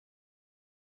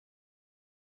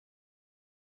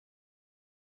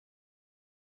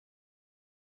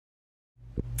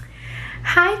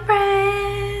Hi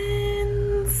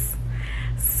friends!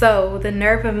 So the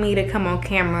nerve of me to come on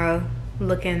camera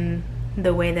looking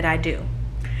the way that I do.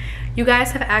 You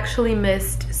guys have actually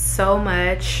missed so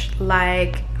much.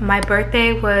 Like, my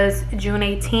birthday was June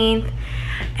 18th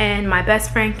and my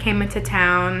best friend came into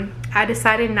town. I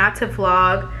decided not to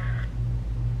vlog.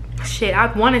 Shit, I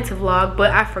wanted to vlog,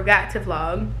 but I forgot to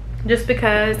vlog just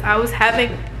because I was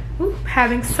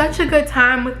having such a good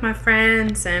time with my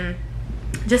friends and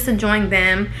just enjoying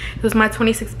them. It was my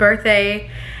 26th birthday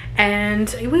and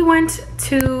we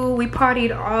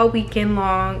partied all weekend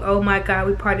long. Oh my god,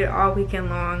 we partied all weekend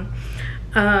long.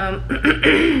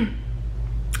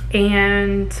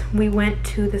 And we went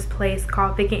to this place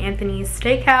called Vic and Anthony's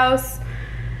Steakhouse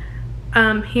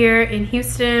here in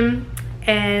Houston,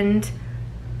 and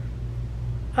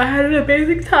I had an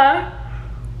amazing time.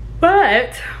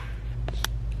 But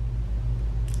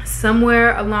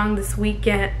somewhere along this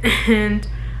weekend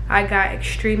I got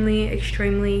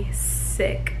extremely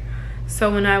sick.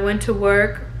 So when I went to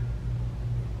work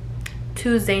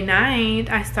Tuesday night,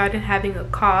 I started having a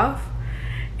cough,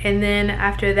 and then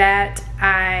after that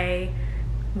I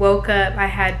woke up, I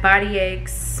had body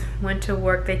aches, went to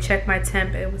work, they checked my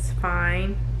temp, it was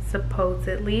fine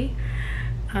supposedly.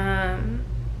 Then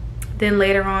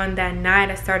later on that night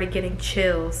I started getting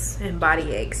chills and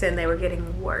body aches, and they were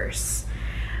getting worse.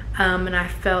 And I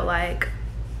felt like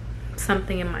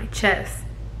something in my chest.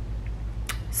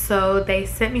 So they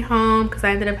sent me home because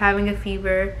I ended up having a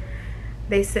fever.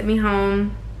 They sent me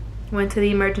home, went to the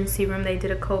emergency room, they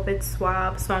did a COVID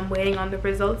swab, so I'm waiting on the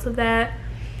results of that.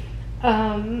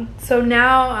 So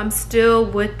now I'm still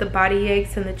with the body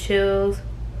aches and the chills,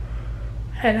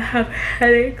 and I have a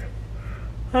headache.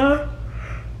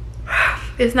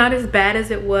 It's not as bad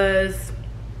as it was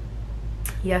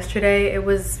yesterday. It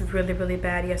was really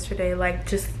bad yesterday. Like,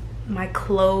 just my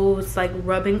clothes like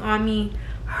rubbing on me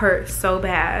hurt so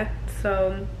bad.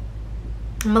 So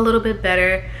I'm a little bit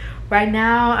better. Right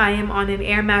now I am on an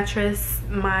air mattress.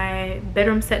 My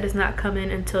bedroom set does not come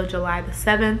in until July the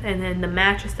 7th, and then the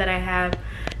mattress that I have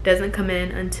doesn't come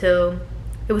in until,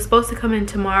 it was supposed to come in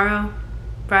tomorrow,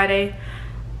 Friday,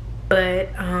 but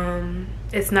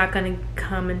it's not gonna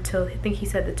come until, I think he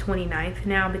said the 29th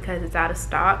now, because it's out of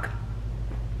stock.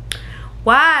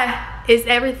 Why is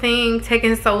everything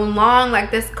taking so long?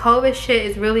 Like, this COVID shit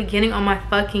is really getting on my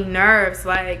fucking nerves.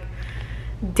 Like,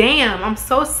 damn, I'm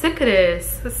so sick of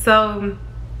this. So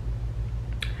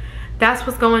that's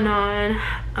what's going on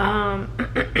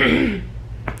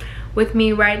with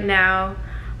me right now.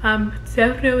 I'm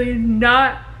definitely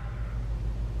not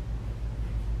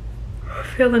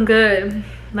feeling good,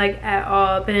 like, at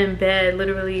all. I've been in bed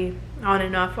literally on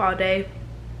and off all day.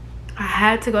 I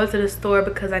had to go to the store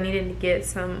because I needed to get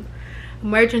some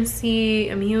emergency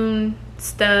immune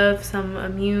stuff, some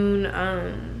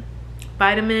immune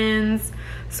vitamins,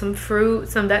 some fruit,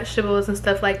 some vegetables and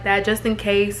stuff like that, just in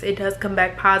case it does come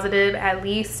back positive. At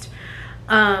least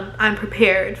I'm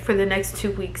prepared for the next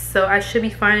 2 weeks. So I should be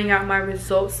finding out my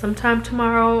results sometime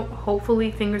tomorrow,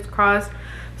 hopefully, fingers crossed.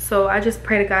 So I just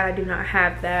pray to God I do not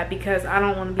have that, because I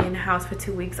don't want to be in the house for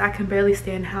 2 weeks. I can barely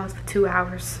stay in the house for 2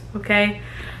 hours, okay?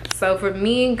 So for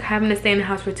me, having to stay in the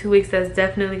house for 2 weeks, that's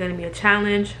definitely going to be a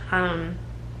challenge.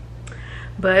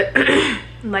 But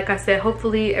like I said,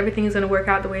 hopefully everything is going to work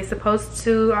out the way it's supposed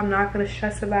to. I'm not going to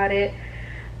stress about it.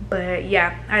 But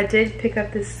yeah, I did pick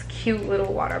up this cute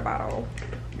little water bottle.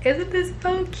 Isn't this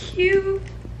so cute?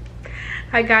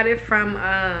 I got it from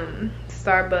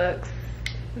Starbucks,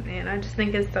 and I just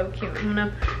think it's so cute. I'm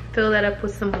gonna fill that up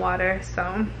with some water.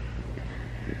 So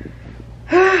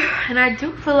and I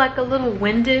do feel like a little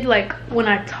winded. Like, when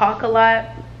I talk a lot,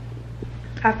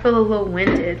 I feel a little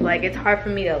winded. Like, it's hard for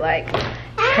me to like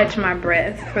catch my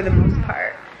breath for the most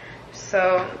part.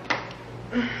 So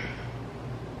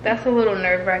that's a little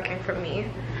nerve-wracking for me,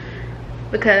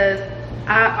 because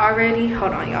I already,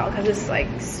 hold on y'all, because it's like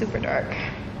super dark.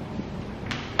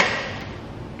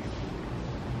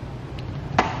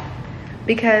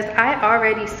 Because I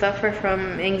already suffer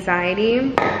from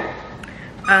anxiety.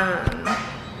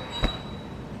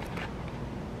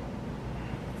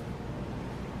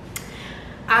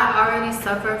 I already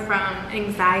suffer from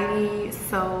anxiety,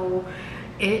 so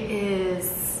it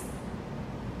is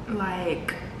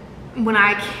like, when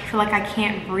I feel like I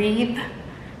can't breathe,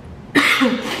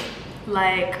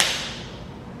 like,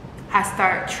 I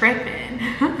start tripping.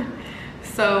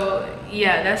 So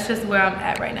yeah, that's just where I'm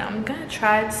at right now. I'm gonna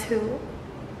try to,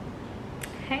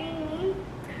 hey,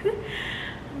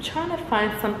 I'm trying to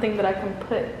find something that I can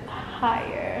put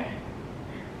higher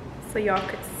so y'all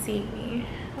could see me.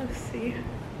 Let's see.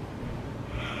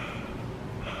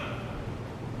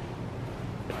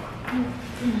 Ooh,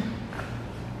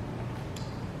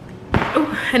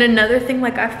 and another thing,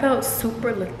 like I felt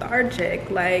super lethargic,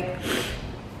 like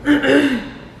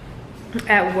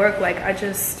at work. Like I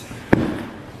just,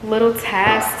 little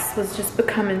tasks was just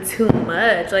becoming too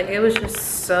much. Like it was just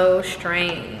so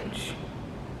strange,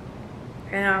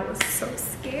 and I was so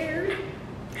scared.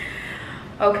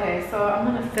 Okay, so I'm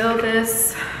gonna fill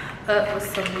this up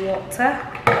with some water.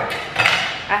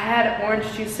 I had orange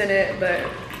juice in it, but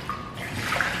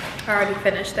I already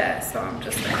finished that, so I'm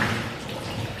just gonna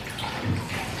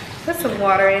put some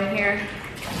water in here.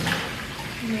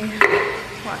 Let me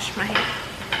wash my hands.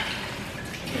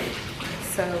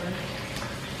 So,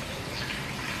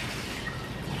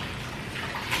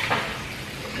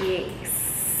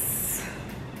 yes.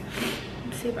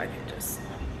 Let's see if I can just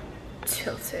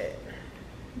tilt it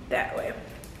that way.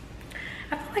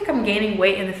 I feel like I'm gaining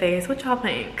weight in the face. What y'all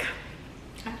think?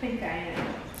 I think I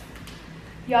am.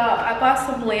 Y'all, I bought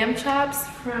some lamb chops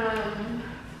from,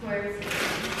 where is it?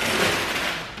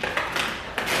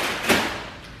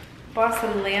 Bought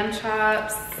some lamb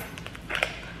chops.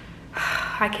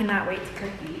 I cannot wait to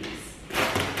cook these.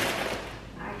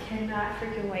 I cannot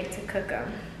freaking wait to cook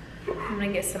them. I'm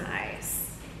gonna get some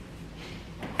ice.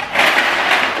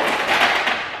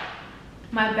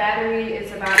 My battery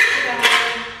is about to die.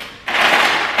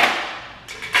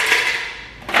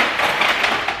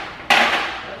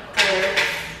 Of course.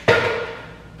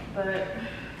 But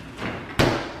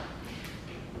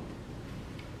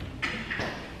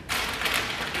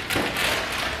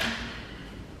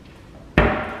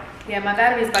yeah, my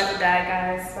battery's about to die,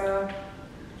 guys, so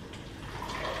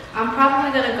I'm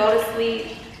probably gonna go to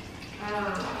sleep.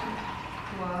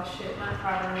 Well, shit, not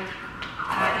probably.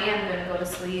 I am gonna go to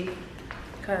sleep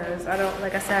because I don't,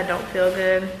 like I said, I don't feel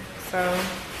good. So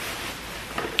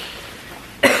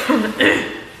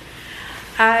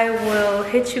I will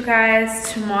hit you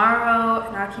guys tomorrow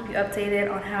and I'll keep you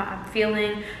updated on how I'm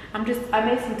feeling. I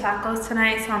made some tacos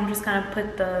tonight, so I'm just gonna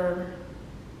put the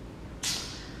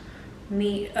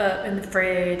meat up in the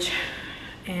fridge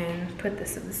and put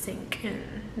this in the sink,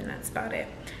 and that's about it.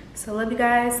 So love you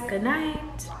guys. Good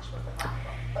night.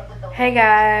 Hey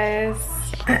guys.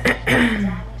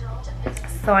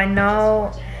 So I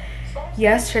know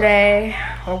yesterday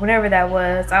or whenever that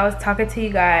was, I was talking to you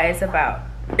guys about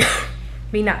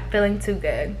me not feeling too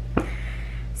good.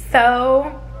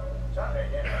 So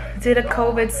did a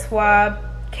COVID swab,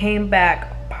 came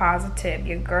back positive.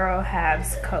 Your girl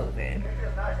has COVID.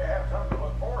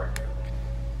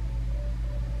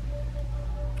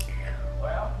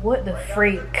 What the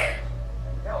freak?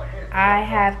 I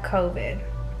have COVID.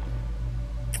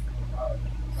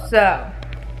 So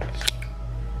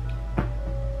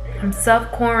I'm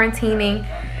self-quarantining,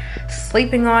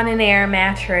 sleeping on an air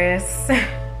mattress,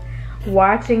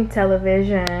 watching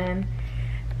television,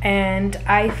 and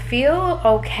I feel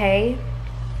okay.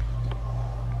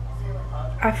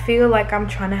 I feel like I'm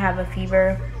trying to have a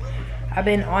fever. I've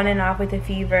been on and off with a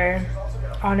fever,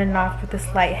 on and off with a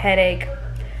slight headache,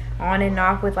 on and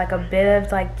off with like a bit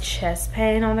of like chest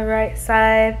pain on the right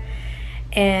side,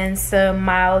 and some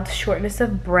mild shortness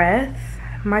of breath.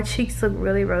 My cheeks look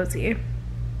really rosy.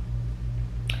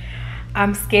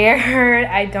 I'm scared.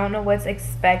 I don't know what to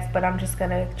expect, but I'm just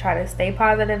gonna try to stay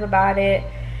positive about it,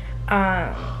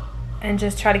 and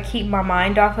just try to keep my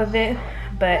mind off of it.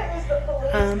 But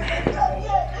I'm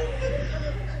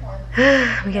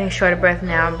getting short of breath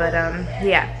now, but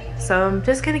yeah. So I'm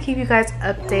just gonna keep you guys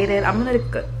updated. I'm gonna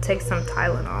go take some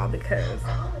Tylenol because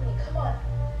I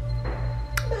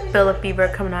feel a fever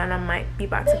coming on. I might be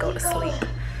about to go to sleep.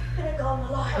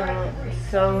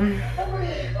 So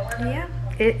yeah,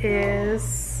 it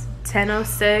is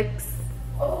 10:06.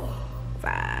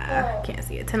 Can't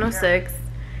see it. 10:06.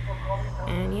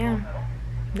 And yeah,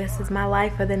 this is my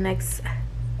life for the next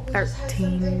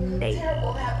 13 days.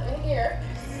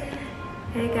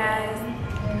 Hey guys,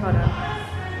 hold on.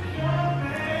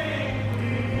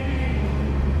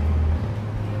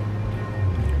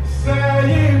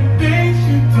 Saying things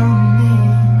you don't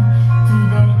mean.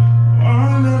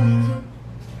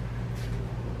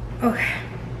 Okay.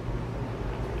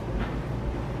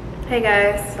 Hey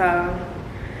guys, so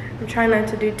I'm trying not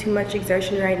to do too much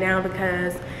exertion right now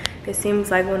because it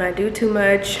seems like when I do too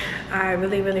much, I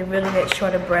really get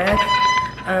short of breath.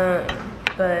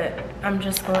 But I'm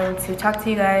just going to talk to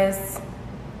you guys.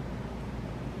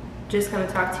 Just for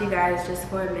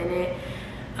a minute.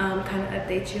 Kind of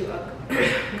update you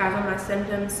guys on my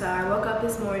symptoms. So I woke up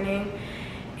this morning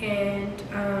and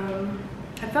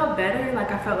I felt better.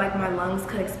 Like I felt like my lungs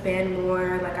could expand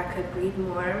more, like I could breathe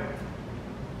more.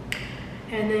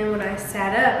 And then when I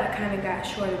sat up, I kind of got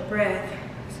short of breath.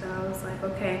 So I was like,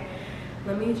 okay,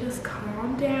 let me just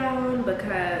calm down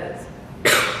because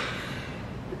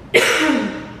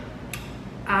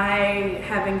I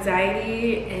have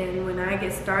anxiety, and when I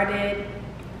get started,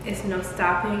 it's no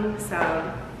stopping. So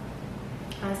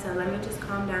I said, let me just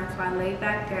calm down. So I laid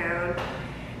back down,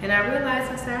 and I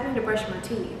realized, I said, I need to brush my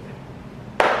teeth.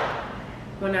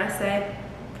 When I said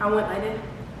I went like this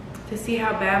to see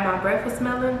how bad my breath was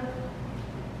smelling,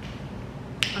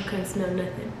 I couldn't smell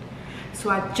nothing. So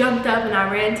I jumped up and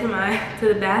I ran to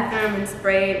the bathroom and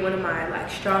sprayed one of my like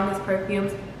strongest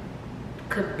perfumes.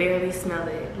 Could barely smell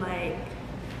it, like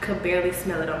could barely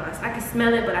smell it on my, I could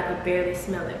smell it, but I could barely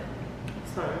smell it.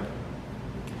 So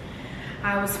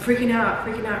I was freaking out.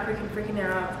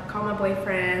 Called my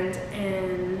boyfriend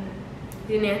and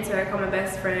he didn't answer. I called my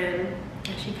best friend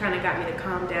and she kind of got me to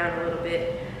calm down a little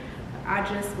bit. I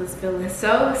just was feeling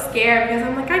so scared because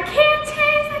I'm like, I can't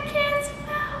taste, I can't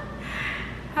smell.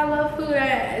 I love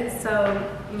food. So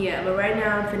yeah, but right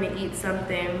now I'm finna eat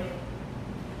something.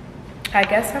 I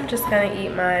guess I'm just gonna eat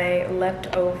my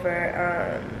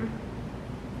leftover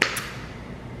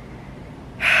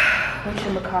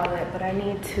whatchamacallit, but I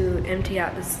need to empty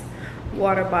out this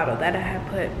water bottle that I had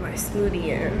put my smoothie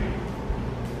in.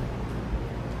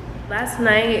 Last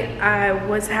night I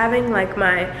was having like,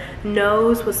 my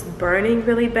nose was burning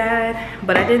really bad,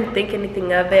 but I didn't think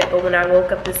anything of it. But when I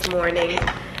woke up this morning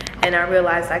and I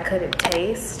realized I couldn't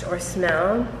taste or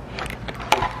smell,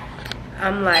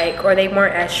 I'm like, or they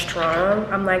weren't as strong,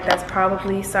 I'm like, that's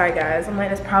probably, sorry guys, I'm like,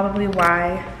 that's probably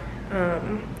why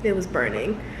it was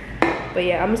burning. But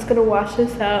yeah, I'm just gonna wash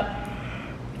this out,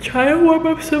 try to warm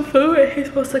up some food, and he's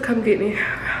supposed to come get me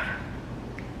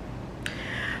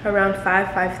around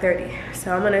 5:30.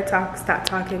 So I'm gonna stop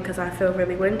talking because I feel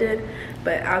really winded,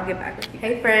 but I'll get back with you.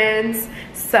 Hey friends,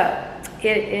 so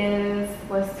it is,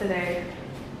 what's today?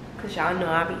 Because y'all know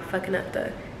I'll be fucking up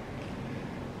the,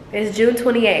 it's June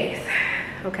 28th,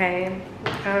 okay?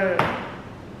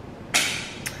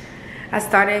 I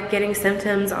started getting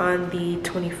symptoms on the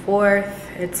 24th.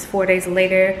 It's 4 days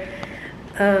later.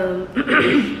 I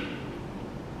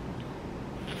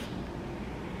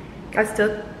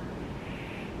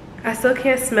still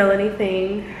can't smell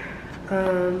anything,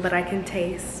 but I can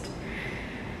taste.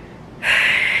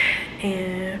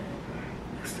 And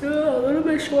still a little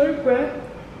bit short of breath.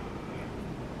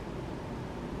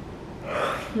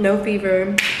 No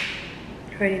fever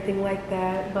or anything like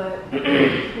that, but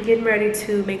I'm getting ready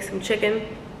to make some chicken.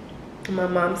 My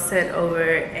mom sent over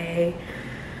a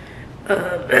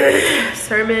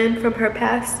sermon from her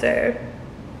pastor,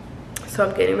 so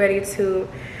I'm getting ready to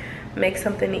make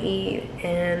something to eat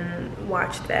and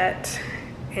watch that.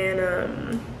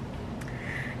 And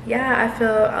yeah, I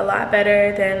feel a lot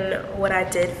better than what I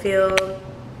did feel,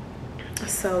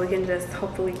 so we can just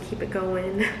hopefully keep it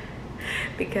going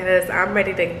because I'm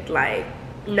ready to like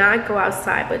not go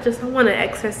outside, but just I want to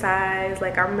exercise.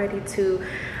 Like I'm ready to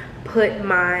put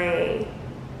my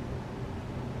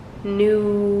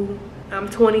new, I'm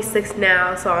 26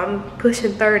 now, so I'm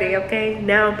pushing 30, okay?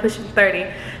 Now I'm pushing 30.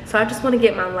 So I just want to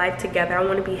get my life together. I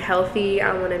want to be healthy.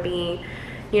 I want to be,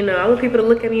 you know, I want people to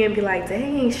look at me and be like,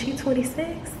 dang, she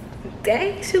 26.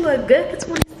 Dang, she look good for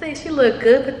 26. She look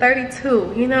good for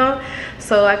 32, you know?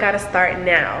 So I got to start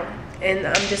now. And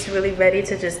I'm just really ready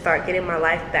to just start getting my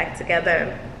life back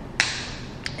together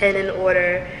and in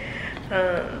order.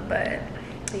 But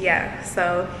yeah,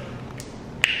 so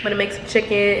I'm gonna make some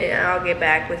chicken and I'll get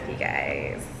back with you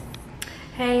guys.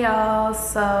 Hey y'all,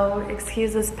 so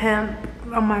excuse this pimp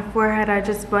on my forehead. I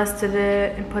just busted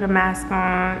it and put a mask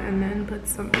on and then put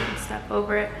some stuff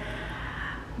over it.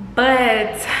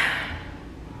 But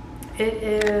it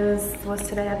is, what's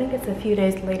today? I think it's a few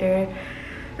days later.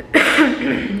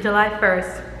 July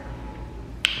 1st.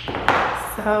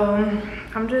 So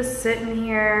I'm just sitting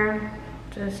here,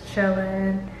 just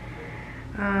chilling.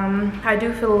 I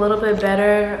do feel a little bit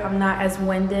better. I'm not as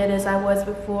winded as I was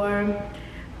before.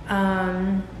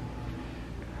 And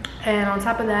on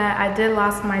top of that, I did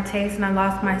lose my taste and I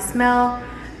lost my smell a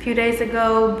few days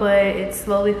ago, but it's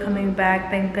slowly coming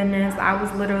back, thank goodness. I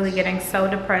was literally getting so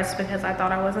depressed because I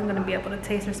thought I wasn't gonna be able to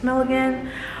taste or smell again.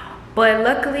 But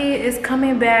luckily it's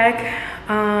coming back.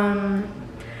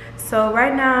 So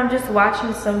right now I'm just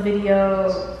watching some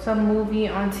video, some movie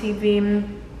on TV.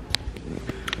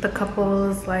 The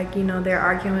couples, like, you know, they're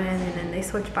arguing and then they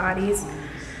switch bodies.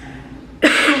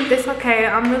 It's okay.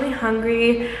 I'm really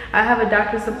hungry. I have a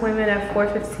doctor's appointment at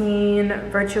 4:15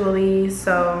 virtually,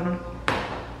 so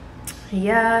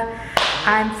yeah.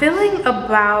 I'm feeling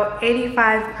about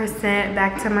 85%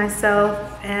 back to myself,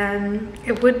 and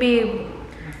it would be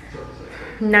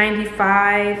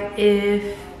 95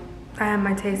 if I have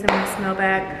my taste and my smell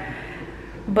back.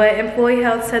 But Employee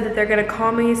Health said that they're gonna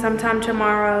call me sometime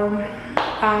tomorrow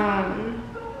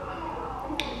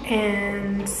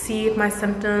and see if my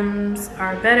symptoms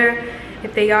are better.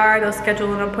 If they are, they'll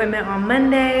schedule an appointment on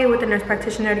Monday with the nurse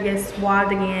practitioner to get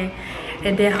swabbed again,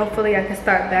 and then hopefully I can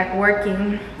start back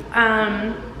working.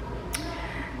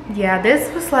 Yeah, this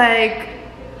was like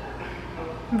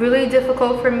really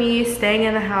difficult for me staying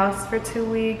in the house for 2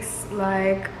 weeks.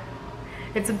 Like,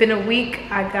 it's been a week.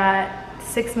 I got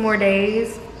 6 more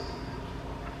days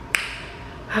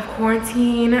of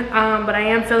quarantine, but I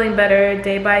am feeling better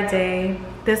day by day.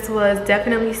 This was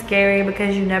definitely scary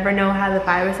because you never know how the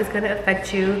virus is going to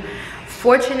affect you.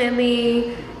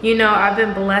 Fortunately, you know, I've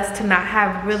been blessed to not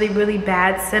have really, really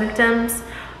bad symptoms.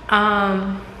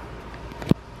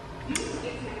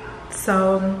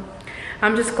 So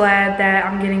I'm just glad that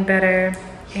I'm getting better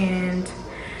and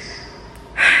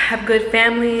have good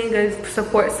family, good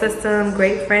support system,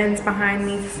 great friends behind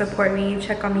me to support me,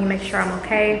 check on me, make sure I'm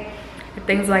okay, and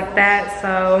things like that.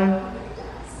 So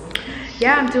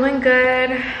yeah, I'm doing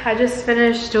good. I just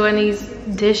finished doing these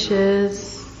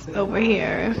dishes over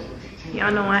here.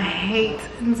 Y'all know I hate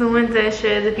doing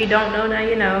dishes. If you don't know, now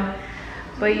you know.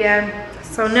 But yeah,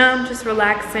 so now I'm just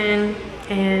relaxing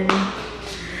and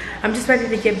I'm just ready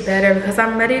to get better because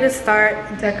I'm ready to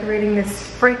start decorating this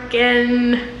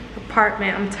freaking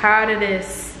apartment. I'm tired of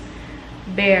this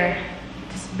bare.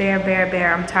 Just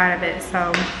bare. I'm tired of it.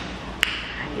 So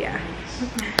yeah.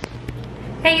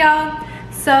 Hey y'all.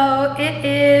 So it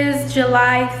is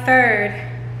July 3rd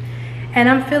and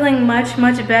I'm feeling much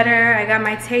better. I got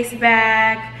my taste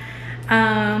back.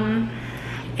 And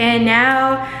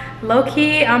now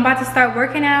low-key I'm about to start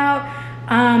working out.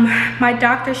 My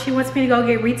doctor, she wants me to go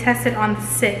get retested on the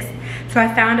 6th. So I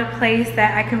found a place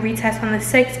that I can retest on the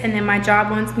 6th, and then my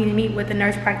job wants me to meet with the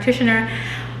nurse practitioner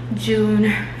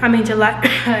July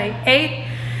 8th.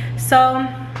 So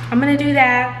I'm gonna do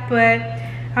that, but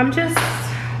I'm just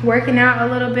working out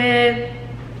a little bit.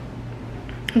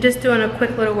 I'm just doing a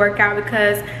quick little workout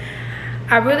because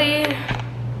I really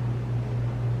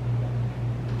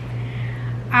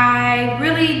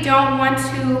don't want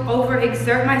to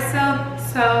overexert myself.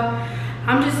 So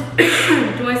I'm just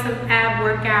doing some ab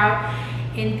workout,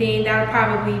 and then that'll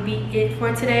probably be it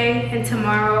for today. And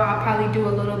tomorrow I'll probably do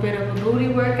a little bit of a booty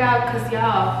workout because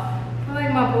y'all, I feel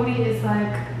like my booty is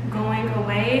like going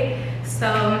away.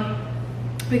 So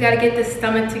we gotta get this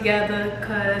stomach together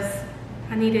because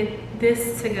I needed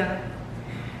this to go.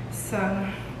 So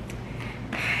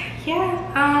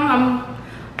yeah, I'm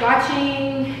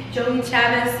watching Joey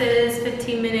Chavez's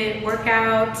 15-minute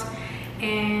workout,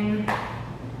 and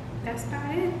that's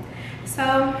about it.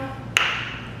 So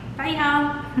bye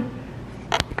y'all.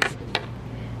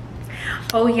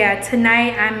 Oh yeah,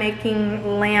 tonight I'm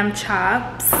making lamb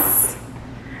chops.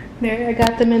 There, I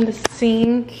got them in the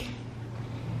sink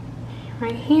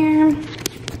right here.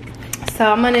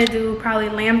 So I'm gonna do probably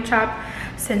lamb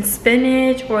chops and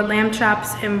spinach or lamb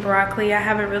chops and broccoli. I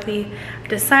haven't really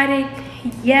decided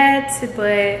yet,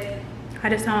 but I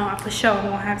just know for sure I'm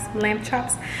gonna have some lamb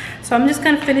chops. So I'm just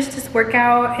gonna finish this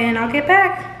workout and I'll get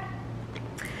back.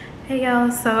 Hey y'all,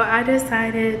 so I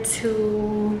decided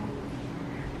to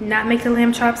not make the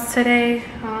lamb chops today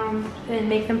and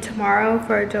make them tomorrow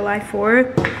for July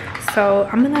 4th. So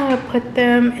I'm gonna put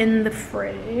them in the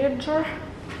fridge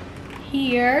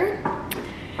here.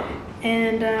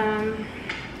 And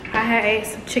I had ate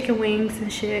some chicken wings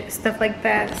and shit, stuff like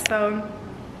that. So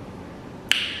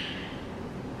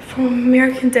from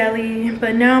American Deli,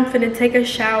 but now I'm finna take a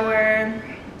shower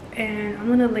and I'm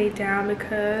gonna lay down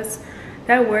because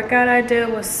that workout I did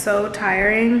was so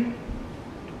tiring.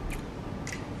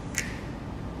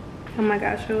 Oh my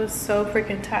gosh, it was so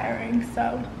freaking tiring.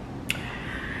 So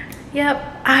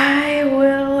yep, I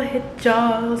will hit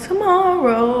y'all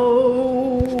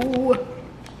tomorrow.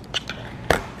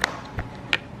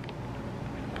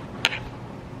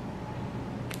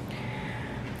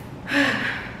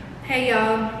 Hey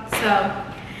y'all, so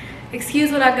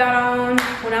excuse what I got on.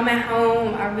 When I'm at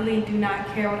home, I really do not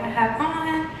care what I have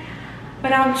on,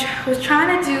 but I was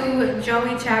trying to do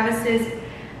Joey Chavez's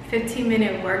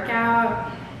 15-minute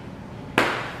workout.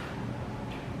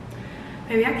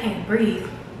 Baby, I can't breathe.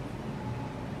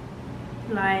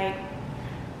 Like,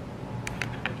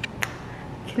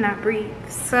 cannot breathe.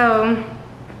 So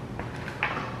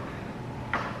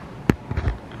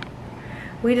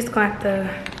we just gonna have to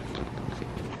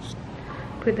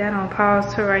put that on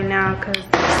pause for right now because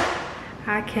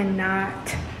I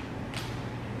cannot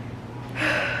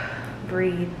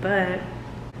breathe, but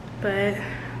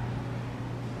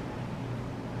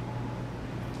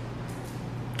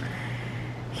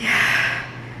yeah.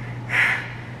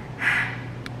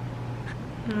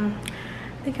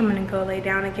 I think I'm gonna go lay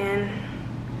down again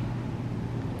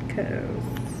because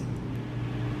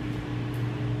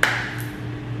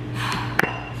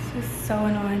this is so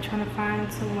annoying trying to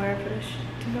find somewhere for this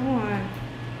shit to go on.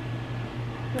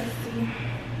 Let's see.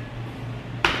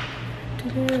 Do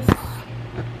this.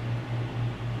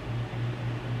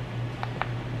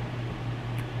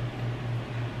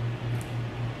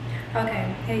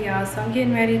 Okay, hey y'all, so I'm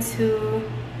getting ready to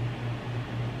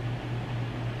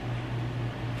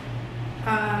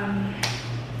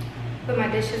put my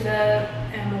dishes up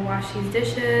and I'm gonna wash these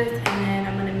dishes, and then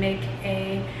I'm gonna make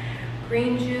a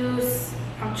green juice.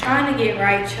 I'm trying to get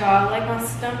right, y'all. Like, my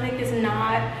stomach is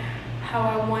not how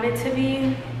I want it to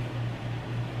be,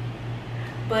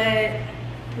 but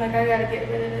like, I gotta get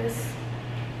rid of this.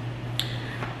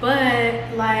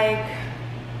 But like,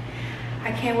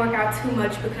 I can't work out too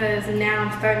much because now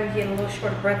I'm starting to get a little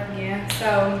short of breath again.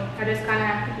 So I just kind of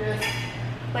have to just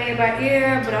play it by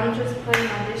ear, but I'm just putting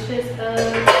my dishes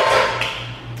up.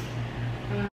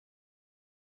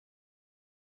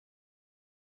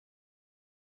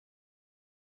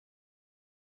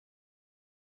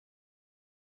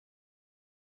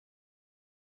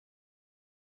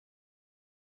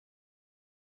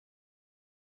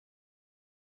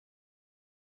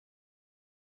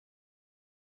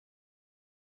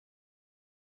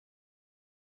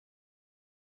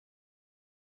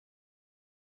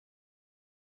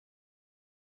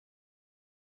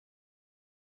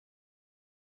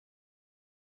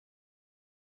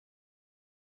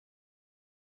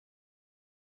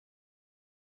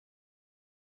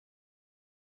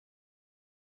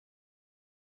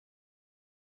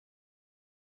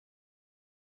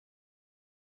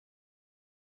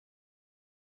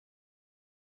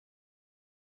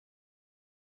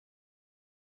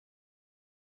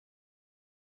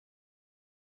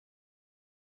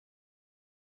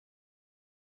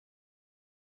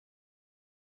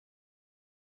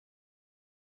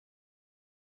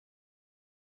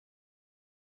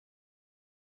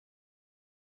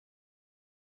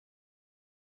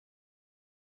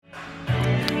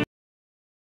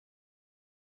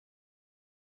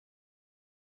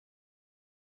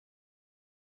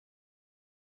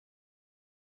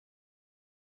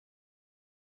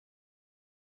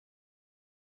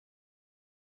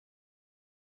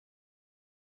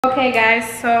 Okay guys,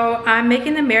 so I'm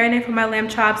making the marinade for my lamb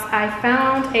chops. I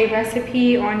found a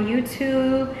recipe on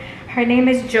YouTube. Her name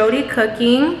is Jody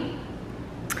Cooking,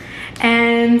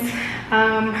 and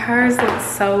hers looks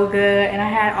so good, and I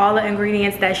had all the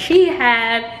ingredients that she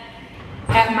had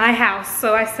at my house,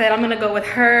 so I said I'm gonna go with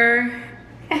her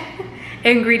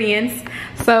ingredients.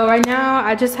 So right now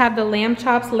I just have the lamb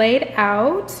chops laid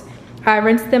out. I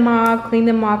rinsed them off, cleaned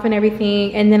them off and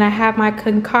everything, and then I have my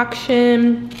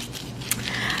concoction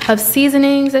of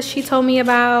seasonings that she told me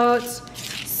about.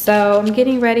 So I'm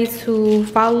getting ready to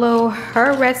follow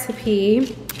her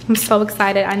recipe. I'm so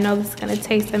excited. I know this is gonna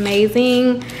taste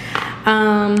amazing.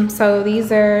 So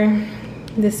these are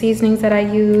the seasonings that I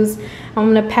use.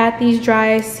 I'm gonna pat these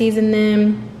dry, season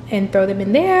them, and throw them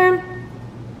in there.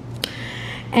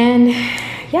 And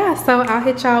yeah, so I'll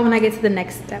hit y'all when I get to the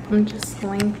next step. I'm just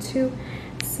going to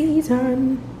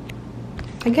season.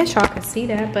 I guess y'all can see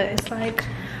that, but it's like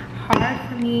hard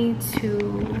for me to,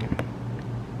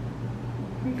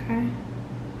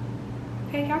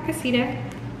 okay, y'all can see that.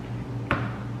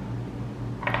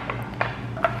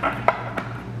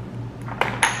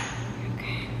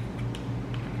 Okay.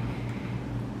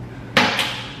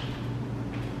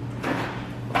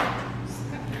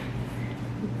 So,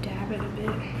 dab it a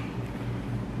bit,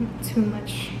 not too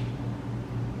much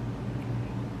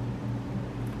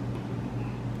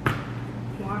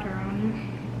water on it.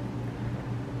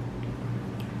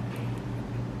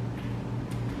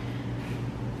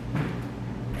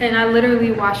 And I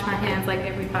literally wash my hands like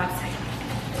every 5 seconds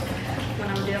when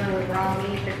I'm dealing with raw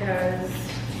meat, because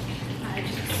I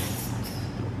just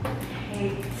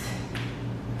hate,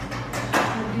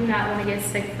 I do not want to get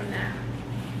sick from that.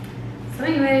 So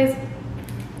anyways,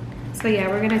 so yeah,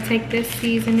 we're gonna take this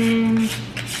seasoning.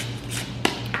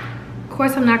 Of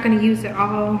course, I'm not gonna use it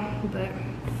all, but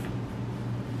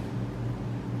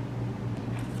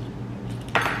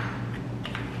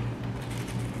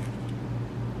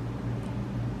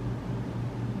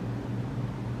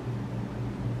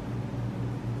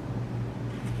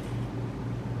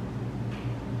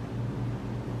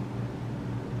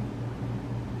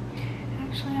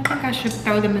actually, I think I should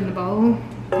throw them in the bowl.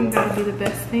 I think that would be the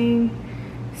best thing.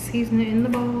 Season it in the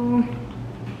bowl.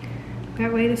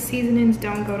 That way the seasonings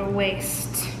don't go to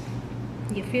waste.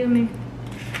 You feel me?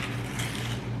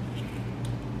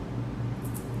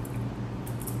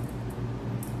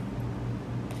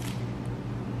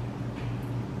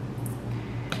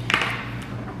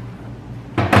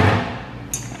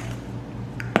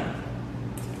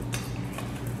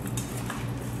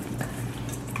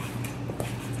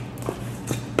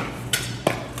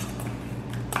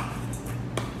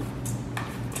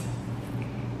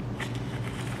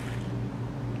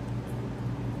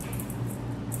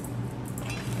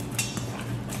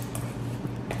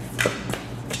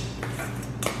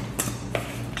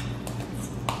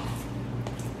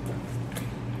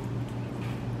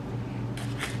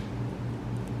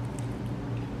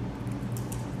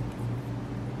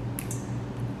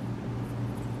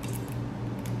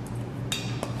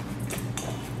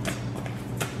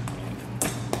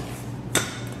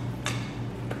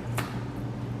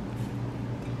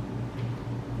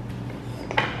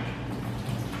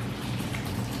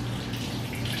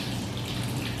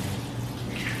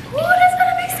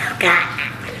 I'm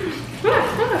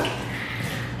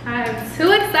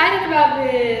too excited about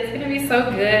this. It's gonna be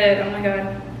so good. Oh my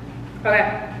god.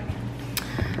 Okay.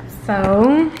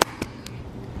 So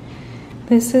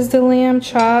this is the lamb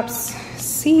chops,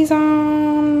 seasoned.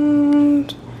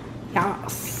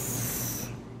 Yes.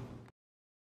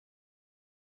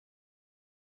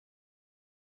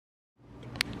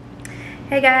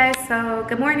 Hey guys, so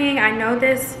good morning. I know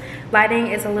this lighting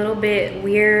is a little bit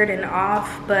weird and off,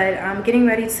 but I'm getting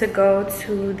ready to go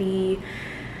to the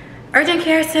urgent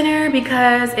care center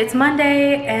because it's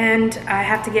Monday and I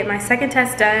have to get my second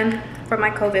test done for my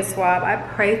COVID swab. I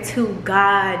pray to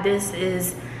God this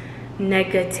is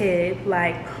negative.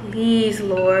 Like, please,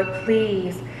 Lord,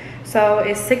 please. So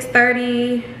it's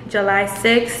 6:30, July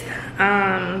 6th.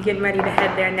 Getting ready to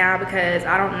head there now because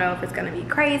I don't know if it's gonna be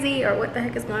crazy or what the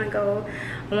heck is gonna go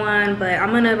on, but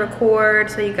I'm gonna record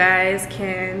so you guys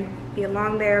can be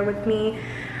along there with me.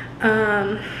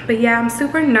 But yeah, I'm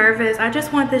super nervous. I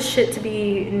just want this shit to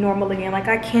be normal again. Like,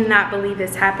 I cannot believe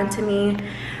this happened to me,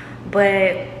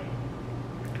 but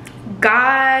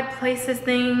God places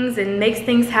things and makes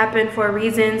things happen for a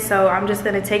reason. So I'm just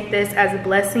gonna take this as a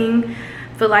blessing.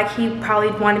 I feel like he probably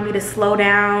wanted me to slow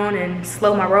down and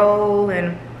slow my roll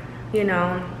and, you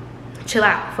know, chill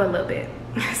out for a little bit.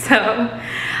 So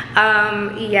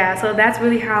yeah, so that's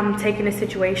really how I'm taking the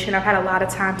situation. I've had a lot of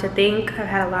time to think. I've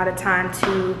had a lot of time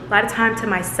to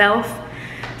myself.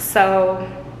 So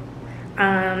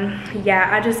yeah,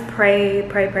 I just pray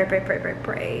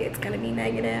it's gonna be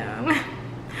negative.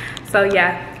 So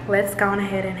yeah, let's go on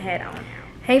ahead and head on.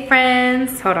 Hey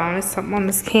friends, hold on, there's something on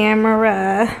this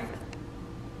camera.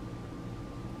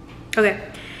 Okay,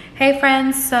 hey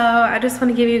friends, so I just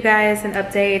want to give you guys an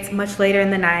update. It's much later in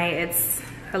the night. It's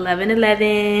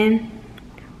 11:11.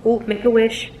 Oh, make a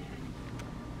wish.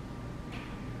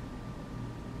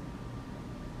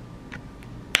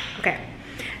 Okay,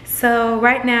 so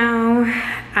right now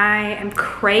I am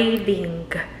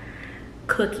craving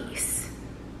cookies.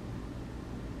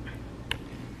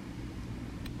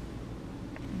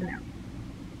 No,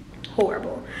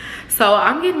 horrible. So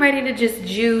I'm getting ready to just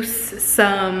juice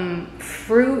some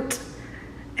fruit,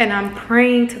 and I'm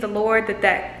praying to the Lord that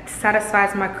that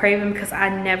satisfies my craving because I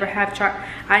never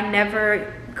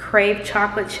crave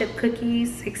chocolate chip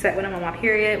cookies except when I'm on my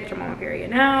period, which I'm on my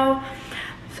period now.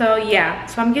 So yeah,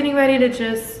 so I'm getting ready to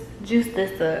just juice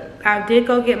this up. I did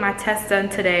go get my test done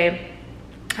today.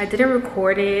 I didn't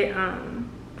record it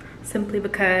simply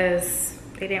because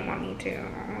they didn't want me to,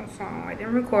 so I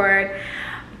didn't record.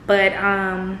 But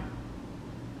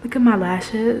look at my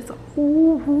lashes.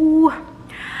 Ooh.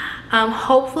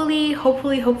 Hopefully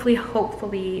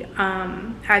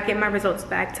I get my results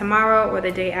back tomorrow or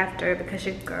the day after, because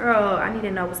your girl, I need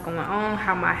to know what's going on,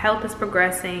 how my health is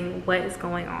progressing, what is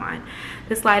going on.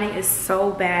 This lighting is so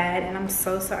bad and I'm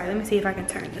so sorry. Let me see if I can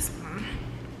turn this on.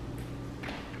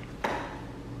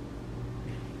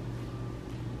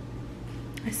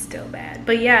 It's still bad,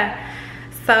 but yeah.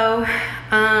 So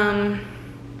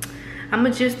I'm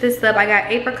gonna juice this up. I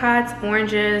got apricots,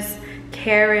 oranges,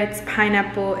 carrots,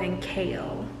 pineapple, and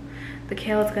kale. The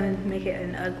kale is gonna make it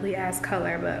an ugly ass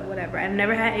color, but whatever. I've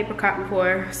never had apricot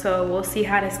before, so we'll see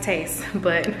how this tastes.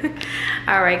 But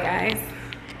all right guys.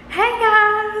 Hey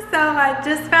guys, so I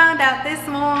just found out this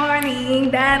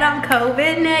morning that I'm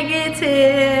COVID negative.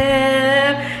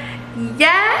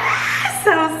 Yes,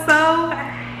 I'm so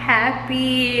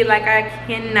happy. Like, I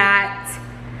cannot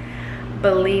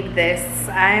believe this.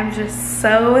 I am just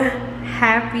so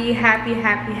happy.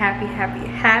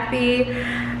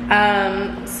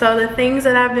 So the things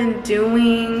that I've been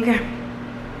doing,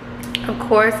 of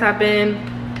course, I've been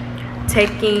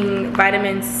taking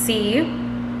vitamin C.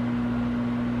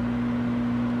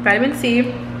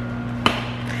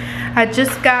 I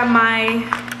just got my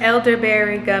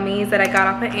elderberry gummies that I got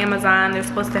off of Amazon. They're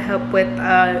supposed to help with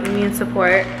immune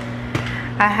support.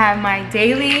 I have my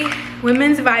daily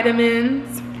women's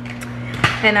vitamins,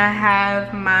 and I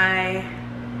have my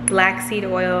black seed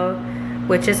oil,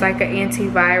 which is like an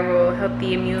antiviral, help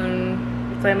the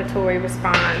inflammatory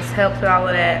response, helps with all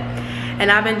of that.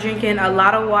 And I've been drinking a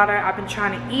lot of water. I've been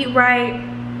trying to eat right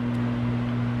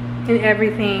and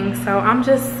everything. So I'm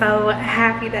just so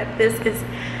happy that this is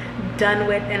done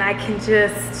with and I can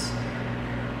just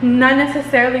not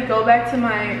necessarily go back to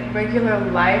my regular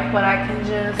life, but I can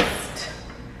just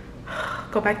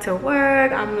go back to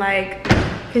work. I'm like,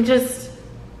 can just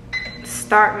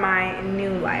start my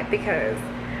new life, because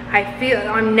I feel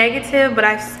I'm negative, but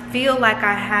I feel like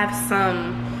I have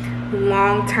some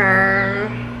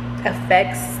long-term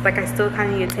effects. Like, I still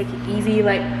kind of need to take it easy.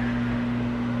 Like,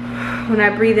 when I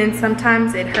breathe in,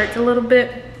 sometimes it hurts a little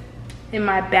bit in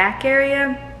my back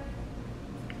area.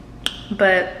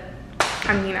 but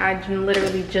I mean, I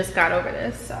literally just got over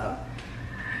this, so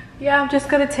yeah, I'm just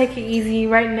gonna take it easy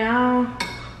right now.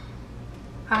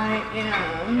 I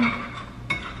am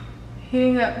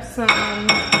heating up some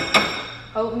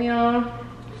oatmeal,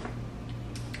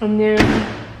 and then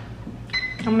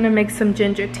I'm gonna make some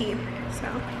ginger tea.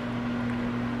 So,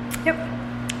 yep.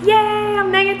 Yay,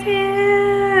 I'm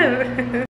negative.